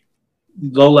 It's like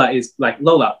Lola is like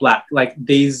Lola black. Like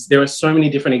there are so many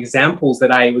different examples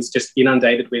that I was just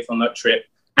inundated with on that trip,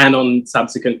 and on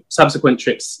subsequent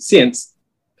trips since.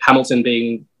 Hamilton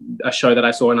being a show that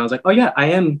I saw, and I was like, oh yeah,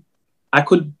 I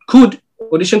could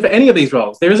audition for any of these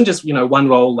roles. There isn't just one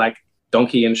role like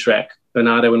Donkey and Shrek,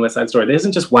 Bernardo and West Side Story. There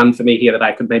isn't just one for me here that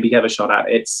I could maybe have a shot at.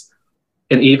 It's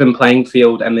an even playing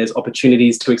field, and there's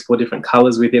opportunities to explore different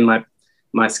colors within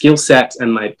my skill set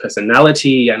and my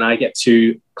personality, and I get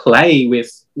to play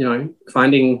with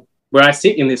finding where I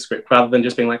sit in this script rather than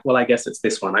just being like, well, I guess it's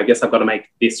this one. I guess I've got to make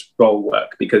this role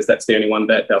work because that's the only one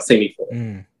that they'll see me for.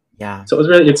 Yeah. So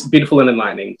it's beautiful and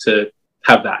enlightening to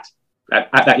have that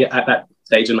at that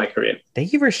stage in my career.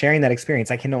 Thank you for sharing that experience.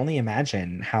 I can only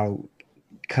imagine how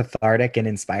cathartic and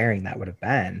inspiring that would have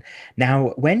been. Now,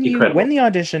 when the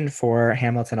audition for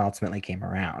Hamilton ultimately came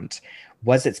around,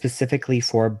 was it specifically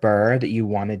for Burr that you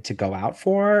wanted to go out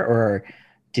for, or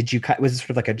was it sort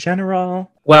of like a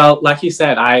general? Well, like you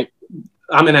said, I'm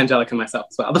an Angelica myself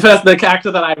as well. The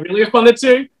character that I really responded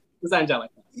to was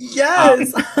Angelica.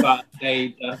 Yes. But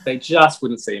they just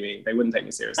wouldn't see me. They wouldn't take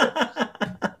me seriously.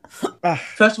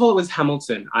 First of all, it was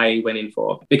Hamilton I went in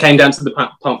for. It came down to the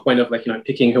point of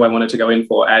picking who I wanted to go in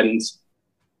for. And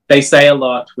they say a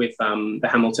lot with the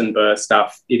Hamilton Burr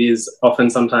stuff. It is often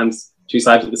sometimes two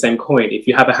sides of the same coin. If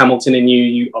you have a Hamilton in you,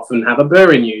 you often have a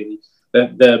Burr in you.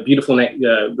 The beautiful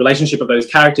relationship of those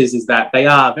characters is that they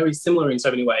are very similar in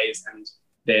so many ways, and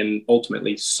then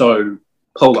ultimately so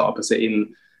polar opposite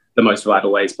in the most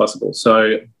vital ways possible.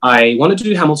 So I wanted to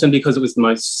do Hamilton because it was the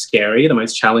most scary, the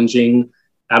most challenging,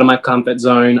 out of my comfort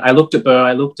zone. I looked at Burr,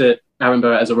 I looked at Aaron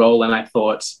Burr as a role, and I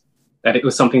thought that it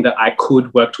was something that I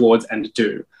could work towards and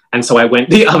do. And so I went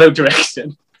the other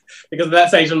direction. Because at that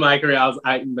stage in my career,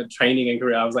 my training and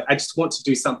career, I was like, I just want to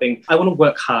do something. I want to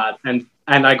work hard, and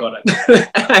I got it.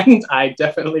 And I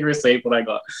definitely received what I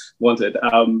wanted.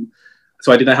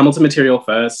 So I did the Hamilton material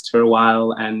first for a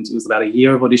while, and it was about a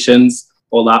year of auditions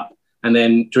all up. And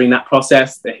then during that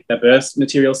process, the burst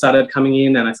material started coming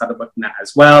in, and I started working that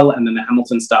as well. And then the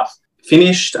Hamilton stuff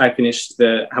finished. I finished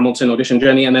the Hamilton audition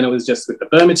journey, and then it was just with the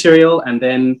Burr material. And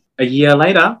then a year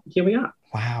later, here we are.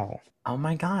 Wow. Oh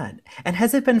my God. And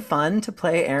has it been fun to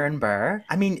play Aaron Burr?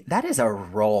 I mean, that is a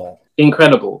role.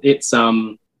 Incredible. It's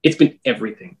been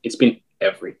everything. It's been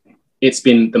everything. It's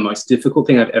been the most difficult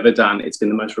thing I've ever done. It's been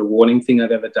the most rewarding thing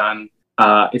I've ever done.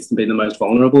 It's been the most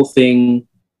vulnerable thing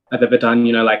I've ever done.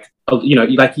 You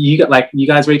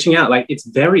guys reaching out, it's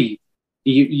very,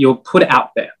 you're put out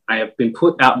there. I have been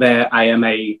put out there. I am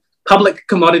a public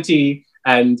commodity,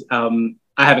 and I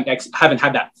haven't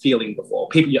had that feeling before.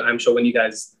 People, I'm sure when you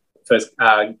guys first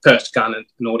garnered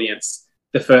an audience,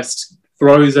 the first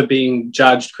throws are being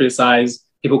judged, criticized,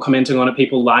 people commenting on it,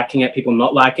 people liking it, people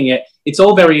not liking it. It's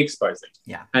all very exposing.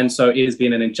 Yeah. And so it has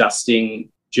been an adjusting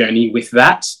journey with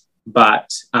that. But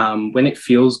when it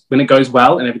goes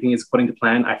well and everything is according to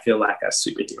plan, I feel like a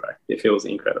superhero. It feels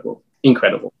incredible.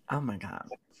 Incredible. Oh my God.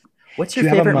 What's your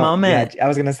favorite moment? Yeah, I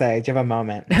was going to say, do you have a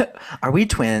moment? Are we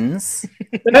twins?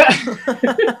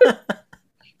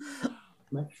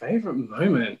 My favorite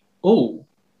moment. Oh,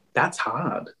 that's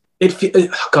hard.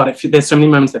 There's so many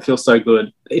moments that feel so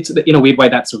good. It's in a weird way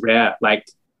that's rare.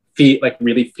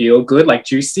 Really feel good,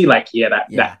 juicy.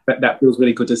 That feels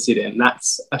really good to sit in.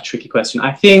 That's a tricky question.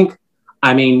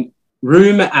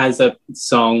 Room as a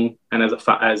song and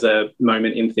as a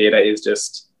moment in theatre is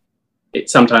just.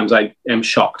 Sometimes I am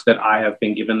shocked that I have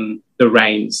been given the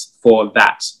reins for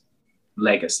that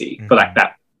legacy, for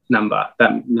that number.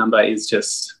 That number is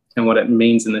just, and what it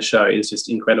means in the show is just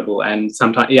incredible. And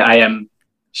sometimes, I am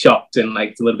shocked, and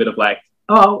like it's a little bit of like,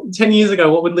 oh, 10 years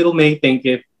ago, what would little me think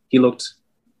if he looked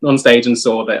on stage and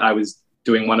saw that I was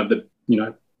doing one of the,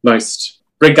 most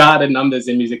regarded numbers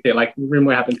in music theatre. Like Room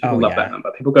Where Happens, people love that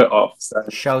number. People go off. So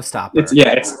showstopper.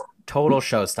 It's total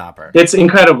showstopper. It's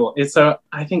incredible.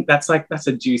 I think that's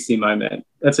a juicy moment.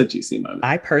 That's a juicy moment.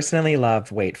 I personally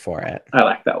love Wait For It. I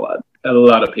like that one. A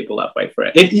lot of people love Wait For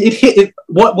It.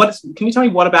 Can you tell me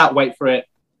what about Wait For It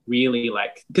really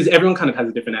like, because everyone kind of has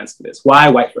a different answer to this. Why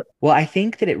Wait For It? Well, I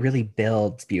think that it really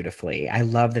builds beautifully. I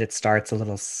love that it starts a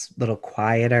little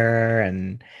quieter,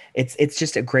 and it's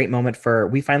just a great moment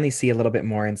we finally see a little bit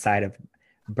more inside of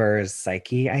Burr's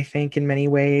psyche, I think, in many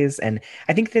ways. And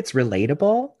I think that's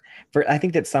relatable. I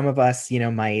think that some of us,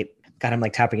 might, God, I'm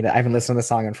like tapping it. I haven't listened to the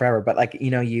song in forever, but like,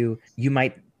 you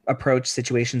might approach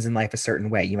situations in life a certain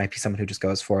way. You might be someone who just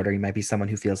goes for it, or you might be someone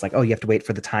who feels like, oh, you have to wait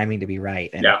for the timing to be right.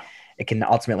 And it can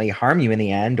ultimately harm you in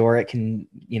the end, or it can,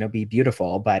 be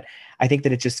beautiful. But I think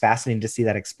that it's just fascinating to see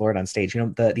that explored on stage.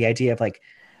 The idea of like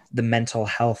the mental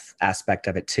health aspect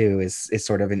of it too is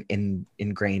sort of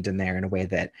ingrained in there in a way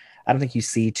that I don't think you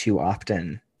see too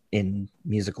often in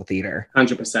musical theater.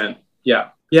 100%. Yeah,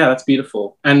 that's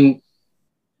beautiful. And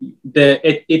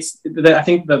I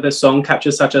think that the song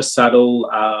captures such a subtle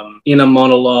inner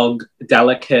monologue,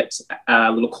 delicate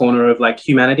little corner of like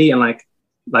humanity, and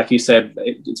like you said,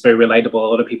 it's very relatable. A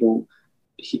lot of people,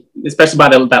 especially by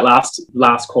that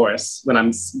last chorus, when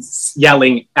I'm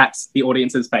yelling at the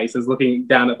audience's faces, looking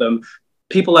down at them,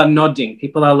 people are nodding.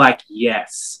 People are like,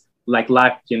 yes. Like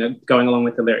going along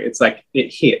with the lyric. It's like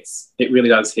it hits. It really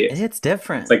does hit. It hits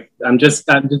different. It's like I'm just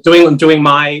doing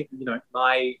my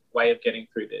my way of getting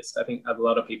through this. I think a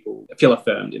lot of people feel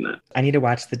affirmed in that. I need to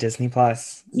watch the Disney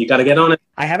Plus. You got to get on it.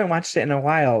 I haven't watched it in a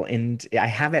while, and I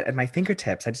have it at my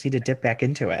fingertips. I just need to dip back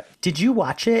into it. Did you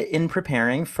watch it in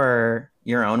preparing for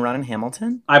your own run in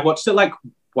Hamilton? I've watched it like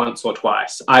once or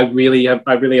twice. I really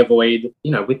avoid,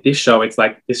 with this show, it's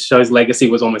like this show's legacy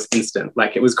was almost instant.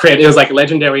 Like it was like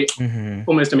legendary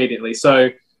almost immediately. So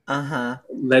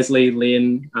Leslie,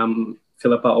 Lynn,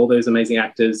 Philippa, all those amazing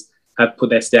actors have put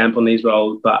their stamp on these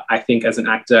roles. But I think as an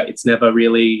actor, it's never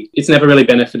really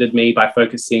benefited me by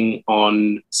focusing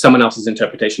on someone else's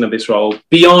interpretation of this role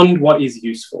beyond what is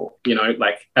useful,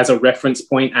 like as a reference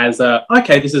point,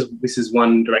 this is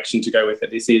one direction to go with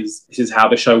it. This is how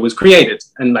the show was created.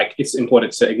 And like, it's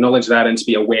important to acknowledge that and to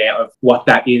be aware of what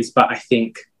that is. But I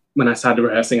think when I started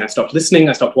rehearsing, I stopped listening,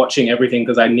 I stopped watching everything,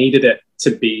 because I needed it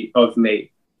to be of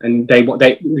me. And they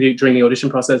during the audition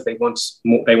process, they want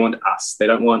more, they want us. They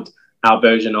don't want our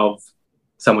version of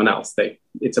someone else.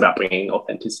 It's about bringing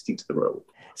authenticity to the role.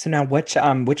 So now, which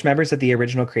members of the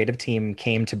original creative team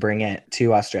came to bring it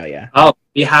to Australia? Oh,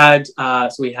 we had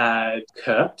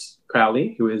Kurt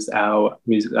Crowley, who is our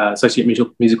associate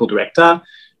musical director.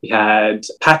 We had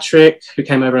Patrick, who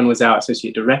came over and was our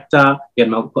associate director. We had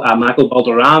Michael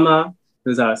Balderrama, who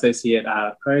was our associate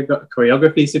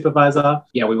choreography supervisor.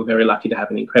 Yeah, we were very lucky to have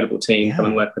an incredible team come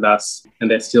and work with us, and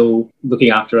they're still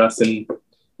looking after us and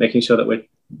making sure that we're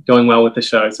going well with the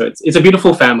show. So it's a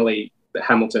beautiful family, the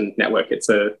Hamilton network. It's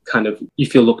a kind of, you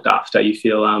feel looked after. You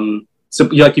feel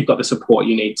like you've got the support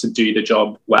you need to do the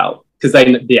job well, because they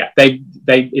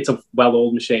it's a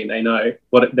well-oiled machine. They know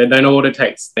what it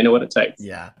takes. They know what it takes.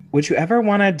 Yeah. Would you ever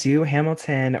want to do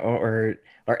Hamilton or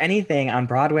anything on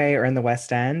Broadway or in the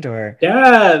West End? Or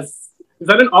yes, is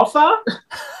that an offer?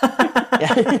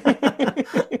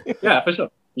 Yeah, for sure.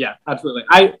 Yeah, absolutely.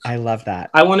 I love that.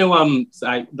 I want to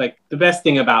like the best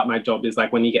thing about my job is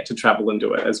like when you get to travel and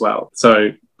do it as well. So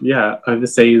yeah,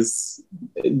 overseas,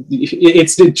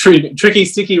 it's tricky,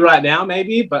 sticky right now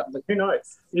maybe, but who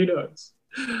knows?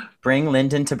 Bring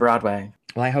Lyndon to Broadway.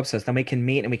 Well, I hope so. Then we can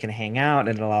meet and we can hang out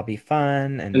and it'll all be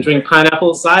fun and drink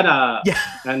pineapple cider.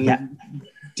 And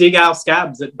dig our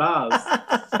scabs at bars.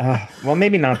 Well,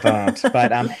 maybe not that,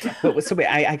 but so wait,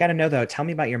 I got to know though. Tell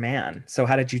me about your man. So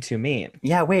how did you two meet?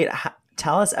 Yeah, wait.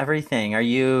 Tell us everything. Are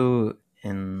you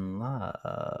in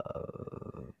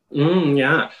love?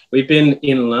 Yeah, we've been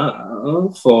in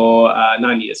love for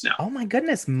 9 years now. Oh my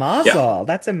goodness, Mazel!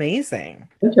 That's amazing.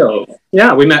 Thank you.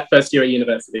 Yeah, we met first year at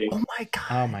university. Oh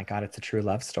my god, it's a true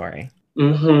love story.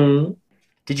 Mm-hmm.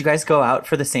 Did you guys go out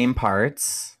for the same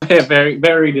parts? Yeah, very,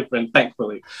 very different,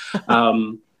 thankfully.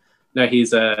 No,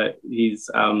 he's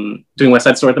doing West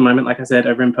Side Story at the moment, like I said,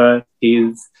 over in Perth.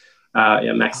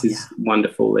 Max is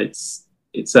wonderful. It's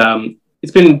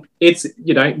dating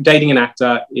an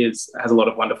actor has a lot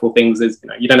of wonderful things.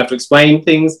 You don't have to explain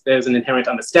things. There's an inherent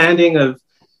understanding of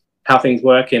how things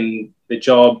work in the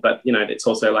job, but it's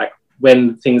also like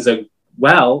when things are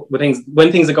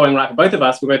going right for both of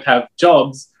us, we both have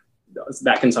jobs.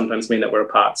 that can sometimes mean that we're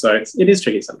apart. So it is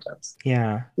tricky sometimes.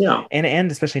 Yeah. Yeah.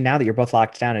 And especially now that you're both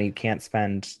locked down and you can't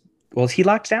spend. Well, is he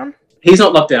locked down? He's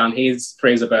not locked down. He's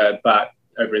free as a bird, but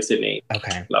over in Sydney.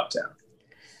 Okay. Locked down.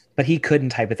 But he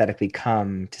couldn't hypothetically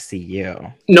come to see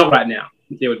you. Not right now.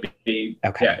 It would be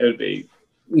okay. Yeah, it would be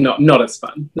not as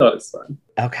fun. Not as fun.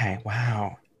 Okay.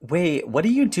 Wow. Wait, what do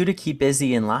you do to keep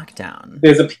busy in lockdown?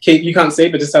 There's a key you can't see,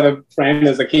 but just out of frame,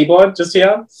 there's a keyboard just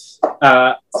here.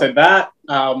 So that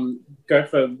go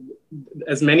for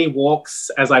as many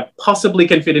walks as I possibly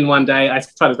can fit in one day. I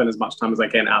try to spend as much time as I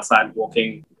can outside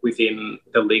walking within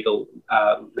the legal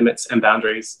limits and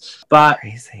boundaries. But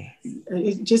crazy.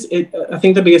 I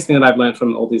think the biggest thing that I've learned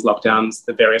from all these lockdowns,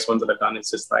 the various ones that I've done, is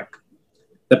just like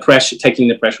the pressure, taking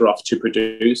the pressure off to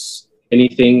produce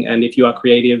anything. And if you are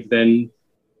creative, then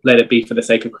let it be for the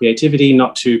sake of creativity,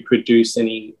 not to produce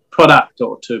any product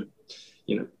or to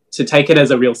take it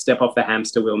as a real step off the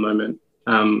hamster wheel moment.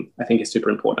 I think is super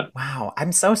important. Wow,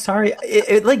 I'm so sorry.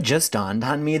 It like just dawned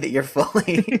on me that you're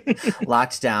fully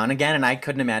locked down again, and I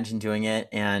couldn't imagine doing it.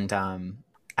 And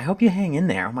I hope you hang in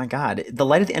there. Oh my God, the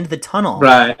light at the end of the tunnel.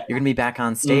 Right, you're gonna be back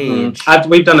on stage. Mm-hmm.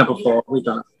 We've done it before. We've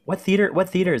done it. What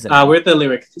theater is it? We're at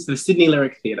the Sydney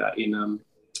Lyric Theatre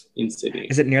in Sydney.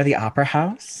 Is it near the Opera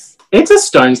House? It's a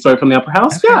stone's throw from the Opera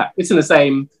House. Okay. Yeah, it's in the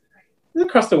same. It's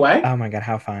across the way. Oh my God,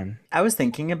 how fun! I was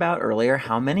thinking about earlier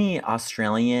how many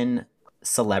Australian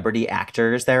celebrity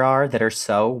actors there are that are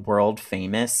so world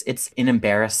famous. It's an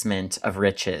embarrassment of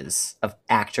riches of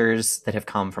actors that have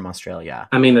come from Australia.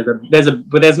 I mean,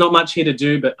 there's not much here to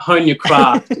do but hone your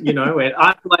craft. We're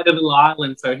isolated little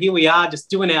island, so here we are just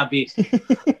doing our bit.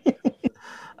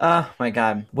 Oh my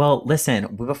God. Well,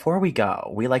 listen, before we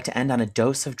go, we like to end on a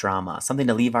dose of drama, something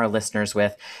to leave our listeners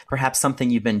with, perhaps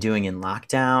something you've been doing in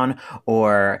lockdown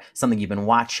or something you've been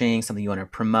watching, something you want to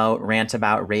promote, rant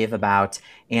about, rave about.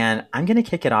 And I'm going to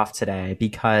kick it off today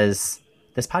because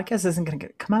this podcast isn't going to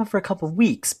come out for a couple of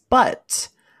weeks, but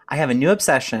I have a new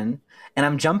obsession and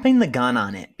I'm jumping the gun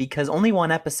on it because only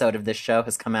one episode of this show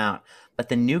has come out. But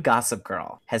the new Gossip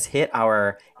Girl has hit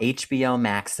our HBO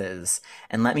Maxes.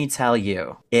 And let me tell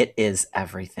you, it is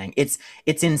everything. It's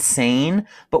insane,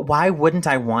 but why wouldn't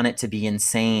I want it to be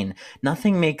insane?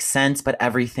 Nothing makes sense, but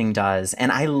everything does.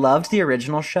 And I loved the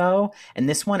original show. And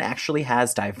this one actually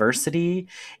has diversity.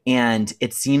 And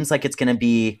it seems like it's going to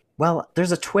be, well,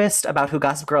 there's a twist about who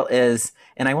Gossip Girl is.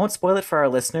 And I won't spoil it for our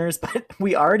listeners, but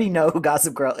we already know who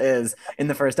Gossip Girl is in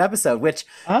the first episode, which...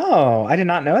 Oh, I did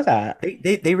not know that.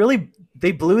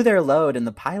 They blew their load in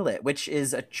the pilot, which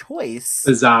is a choice.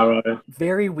 Bizarro.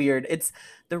 Very weird.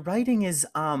 The writing is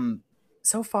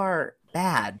so far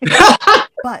bad,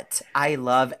 but I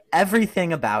love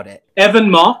everything about it. Evan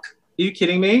Mock? Are you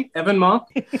kidding me? Evan Mock?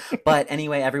 But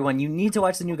anyway, everyone, you need to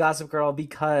watch the new Gossip Girl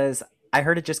because I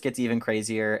heard it just gets even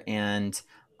crazier, and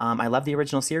I love the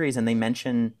original series, and they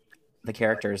mention the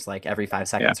characters like every 5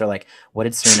 seconds. They're like, what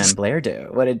did Serena and Blair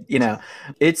do?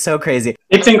 It's so crazy.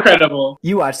 It's incredible.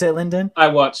 You watched it, Lyndon? I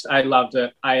loved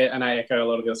it. I echo a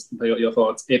lot of your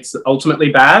thoughts. It's ultimately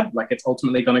bad. Like, it's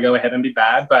ultimately going to go ahead and be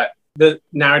bad, but the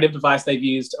narrative device they've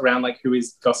used around like who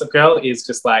is Gossip Girl is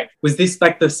just like, was this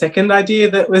like the second idea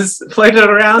that was floated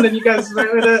around and you guys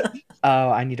went with it? Oh,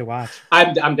 I need to watch.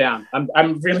 I'm down.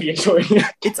 I'm really enjoying it.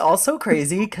 It's also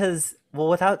crazy because, well,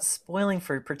 without spoiling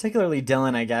for particularly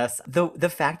Dylan, I guess, the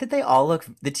fact that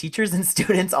the teachers and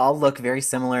students all look very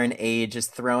similar in age is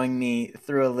throwing me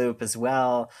through a loop as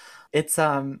well. It's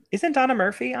Isn't Donna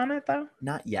Murphy on it though?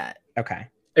 Not yet. Okay.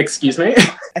 Excuse me?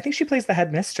 I think she plays the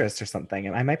headmistress or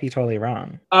something. I might be totally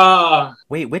wrong.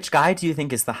 Wait, which guy do you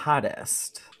think is the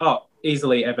hottest? Oh,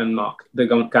 easily Evan Mock, the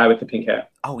guy with the pink hair.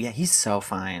 Oh yeah, he's so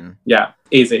fine. Yeah,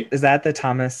 easy. Is that the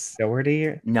Thomas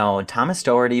Doherty? No, Thomas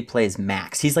Doherty plays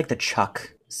Max. He's like the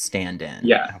Chuck stand-in.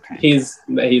 Yeah, okay. He's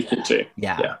good too.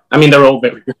 Yeah. I mean, they're all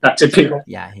very attractive people.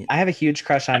 Yeah. I have a huge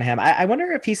crush on him. I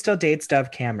wonder if he still dates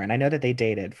Dove Cameron. I know that they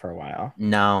dated for a while.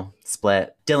 No,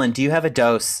 split. Dylan, do you have a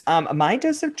dose? My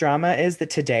dose of drama is that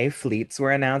today fleets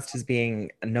were announced as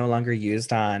being no longer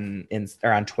used on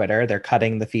Twitter. They're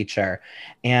cutting the feature.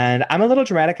 And I'm a little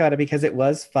dramatic about it because it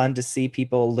was fun to see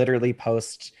people literally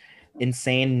post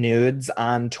insane nudes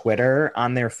on Twitter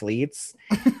on their fleets.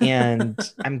 And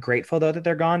I'm grateful though that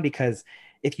they're gone, because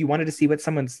if you wanted to see what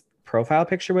someone's profile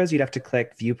picture was, you'd have to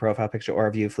click view profile picture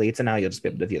or view fleets, and now you'll just be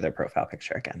able to view their profile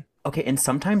picture again. Okay, and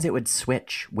sometimes it would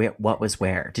switch what was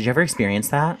where. Did you ever experience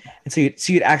that? And so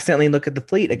you'd accidentally look at the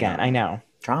fleet again. I know.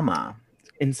 Drama.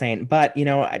 Insane. But,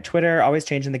 Twitter always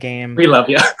changing the game. We love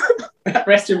you.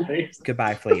 Rest in peace.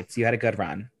 Goodbye, fleets. You had a good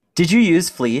run. Did you use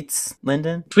fleets,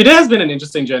 Lyndon? Twitter has been an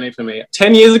interesting journey for me.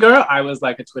 10 years ago, I was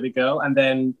like a Twitter girl, and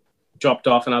then dropped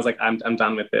off, and I was like, I'm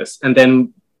done with this. And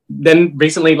then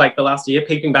recently, like the last year,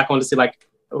 peeping back on to see like,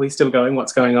 are we still going?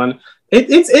 What's going on?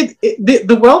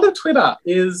 The world of Twitter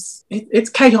it's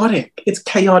chaotic. It's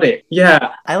chaotic.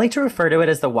 Yeah. I like to refer to it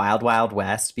as the wild, wild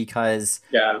west because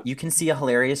you can see a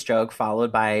hilarious joke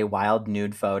followed by wild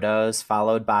nude photos,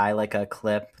 followed by like a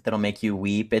clip that'll make you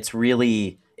weep. It's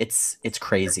really, it's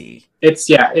crazy. It's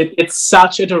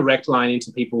such a direct line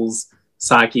into people's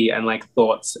psyche and like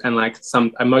thoughts, and like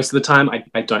most of the time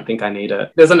I don't think I need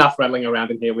it. There's enough rattling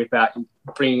around in here without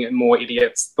bringing more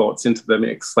idiots' thoughts into the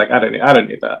mix. Like I don't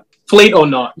need that. Fleet or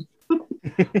not.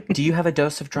 Do you have a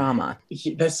dose of drama?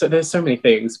 There's so many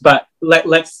things, but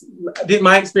let's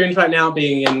my experience right now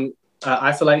being in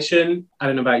isolation. I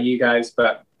don't know about you guys,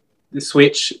 but the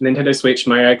Nintendo Switch,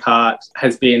 Mario Kart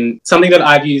has been something that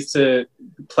I've used to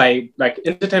play, like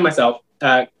entertain myself,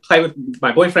 play with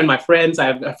my boyfriend, my friends. I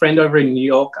have a friend over in New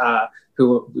York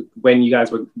who, when you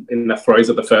guys were in the throes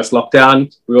of the first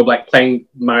lockdown, we were like playing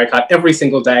Mario Kart every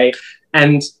single day.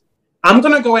 And I'm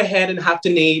going to go ahead and have to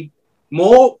need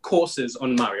more courses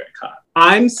on Mario Kart.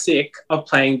 I'm sick of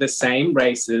playing the same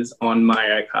races on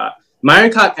Mario Kart. Mario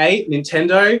Kart 8,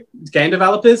 Nintendo, game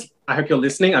developers, I hope you're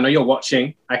listening. I know you're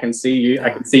watching. I can see you. I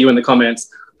can see you in the comments.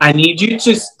 I need you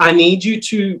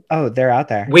to... Oh, they're out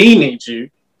there. We need you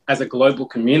as a global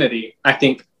community, I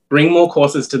think, bring more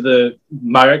courses to the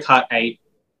Mario Kart 8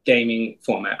 gaming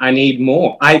format. I need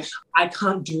more. I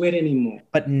can't do it anymore.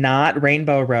 But not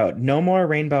Rainbow Road. No more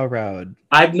Rainbow Road.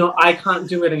 I can't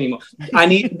do it anymore.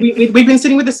 We've been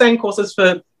sitting with the same courses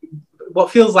for what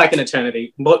feels like an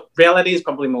eternity. But reality is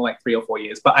probably more like 3 or 4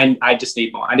 years. But I just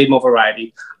need more. I need more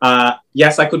variety.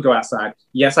 Yes, I could go outside.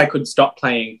 Yes, I could stop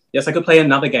playing. Yes, I could play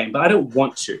another game, but I don't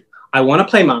want to. I want to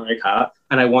play Mario Kart,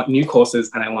 and I want new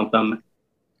courses, and I want them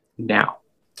now.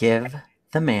 Give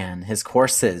the man his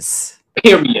courses.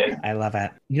 Period. I love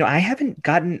it. You know, I haven't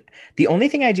gotten... The only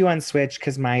thing I do on Switch,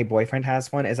 because my boyfriend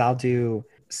has one, is I'll do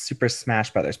Super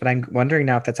Smash Brothers. But I'm wondering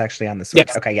now if that's actually on the Switch.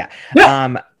 Yes. Okay, yeah.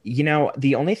 You know,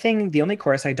 the only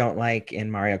course I don't like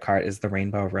in Mario Kart is the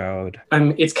Rainbow Road.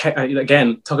 It's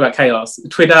again, talk about chaos.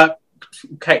 Twitter,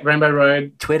 Rainbow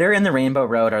Road. Twitter and the Rainbow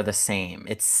Road are the same.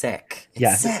 It's sick.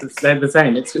 Yes. They're the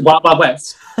same. It's Wild Wild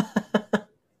West.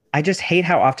 I just hate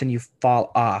how often you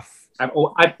fall off.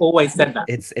 I've always said that.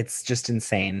 It's just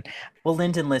insane. Well,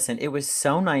 Lyndon, listen, it was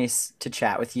so nice to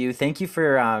chat with you. Thank you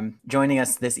for joining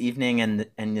us this evening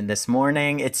and this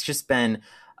morning. It's just been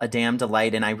a damn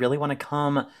delight, and I really want to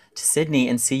come to Sydney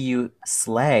and see you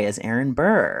slay as Aaron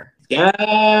Burr.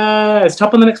 Yes,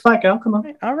 top on the next flight, girl. Come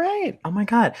on. All right. Oh my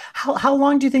God. How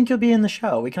long do you think you'll be in the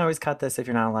show? We can always cut this if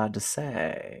you're not allowed to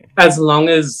say. As long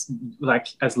as I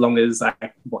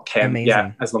can. Amazing.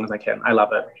 Yeah, as long as I can. I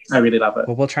love it. I really love it.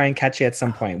 Well, we'll try and catch you at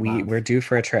some point. We're due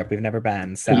for a trip. We've never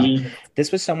been. So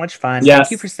this was so much fun. Yes.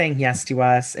 Thank you for saying yes to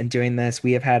us and doing this.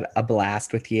 We have had a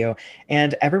blast with you.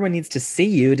 And everyone needs to see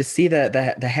you, to see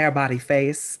the hair, body,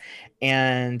 face.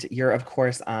 And you're, of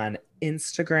course, on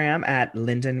Instagram at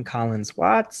Lyndon Collins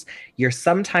Watts. You're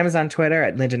sometimes on Twitter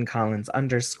at Lyndon Collins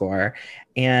 _.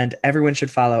 And everyone should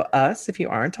follow us if you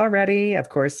aren't already. Of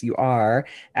course, you are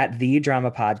at The Drama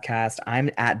Podcast.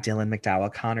 I'm at Dylan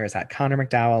McDowell. Connor is at Connor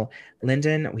McDowell.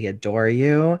 Lyndon, we adore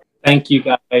you. Thank you,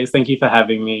 guys. Thank you for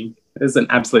having me. It was an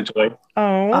absolute joy.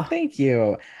 Oh, thank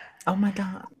you. Oh my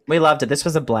God. We loved it. This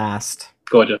was a blast.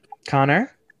 Gorgeous.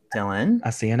 Connor, Dylan.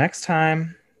 I'll see you next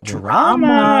time.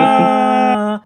 Drama.